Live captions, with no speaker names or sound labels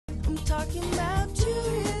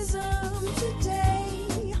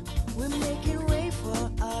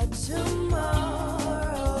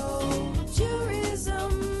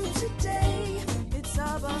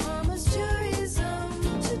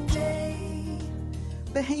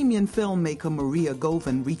Bahamian filmmaker Maria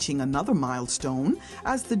Govan reaching another milestone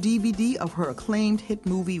as the DVD of her acclaimed hit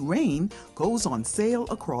movie Rain goes on sale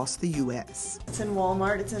across the U.S. It's in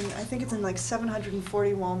Walmart. I think it's in like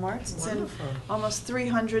 740 Walmarts. It's Wonderful. in almost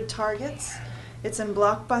 300 Targets. It's in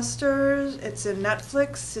Blockbusters. It's in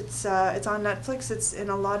Netflix. It's on Netflix. It's in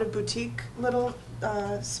a lot of boutique little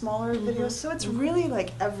smaller videos. So it's really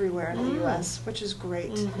like everywhere in the U.S., which is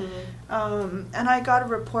great. And I got a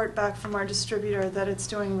report back from our distributor that it's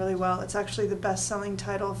doing really well. It's actually the best-selling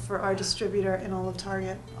title for our distributor in all of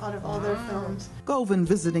Target out of all their films. Govan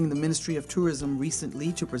visiting the Ministry of Tourism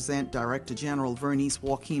recently to present Director General Vernice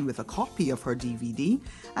Joaquin with a copy of her DVD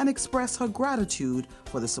and express her gratitude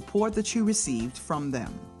for the support that she received from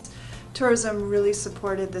them. Tourism really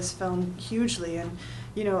supported this film hugely, and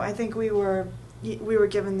I think we were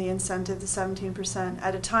given the incentive, the 17%,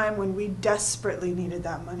 at a time when we desperately needed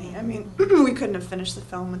that money. I mean, we couldn't have finished the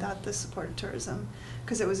film without the support of tourism,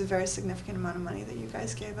 because it was a very significant amount of money that you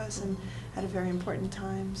guys gave us, and at a very important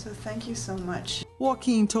time. So thank you so much.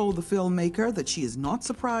 Joaquin told the filmmaker that she is not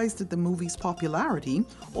surprised at the movie's popularity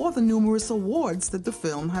or the numerous awards that the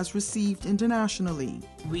film has received internationally.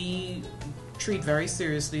 We treat very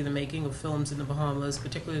seriously the making of films in the Bahamas,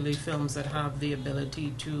 particularly films that have the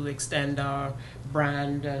ability to extend our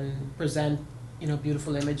brand and present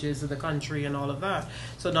beautiful images of the country and all of that.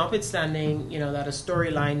 So notwithstanding that a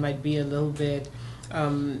storyline might be a little bit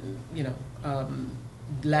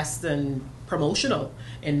less than promotional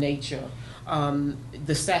in nature,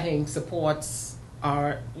 the setting supports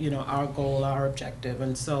our goal, our objective,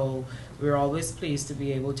 and so we're always pleased to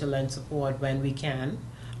be able to lend support when we can.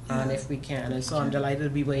 And if we can, and so I'm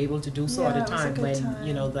delighted we were able to do so at a time when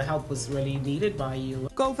the help was really needed by you.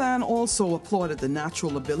 Govan also applauded the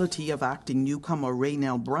natural ability of acting newcomer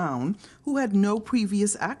Raynell Brown, who had no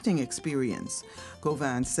previous acting experience.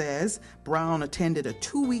 Govan says Brown attended a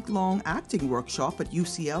 2-week-long acting workshop at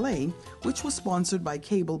UCLA, which was sponsored by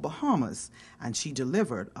Cable Bahamas, and she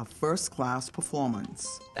delivered a first-class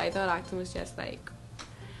performance. I thought acting was just like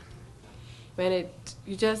when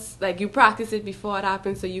you practice it before it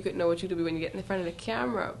happens so you could know what you do when you get in front of the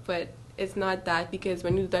camera, but it's not that, because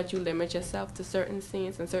when you do that you limit yourself to certain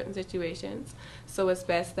scenes and certain situations. So it's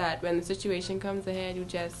best that when the situation comes ahead you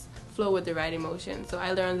just flow with the right emotion. So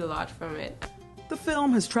I learned a lot from it. The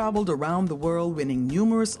film has traveled around the world winning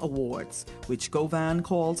numerous awards, which Govan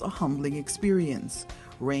calls a humbling experience.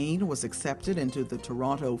 Rain was accepted into the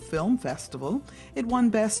Toronto Film Festival. It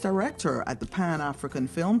won Best Director at the Pan-African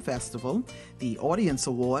Film Festival, the Audience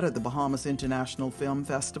Award at the Bahamas International Film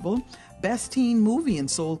Festival, Best Teen Movie in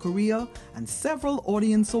Seoul, Korea, and several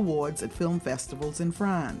audience awards at film festivals in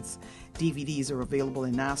France. DVDs are available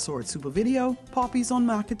in Nassau at Super Video, Poppies on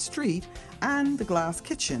Market Street, and the Glass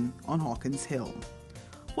Kitchen on Hawkins Hill.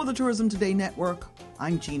 For the Tourism Today Network,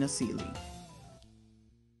 I'm Gina Seeley.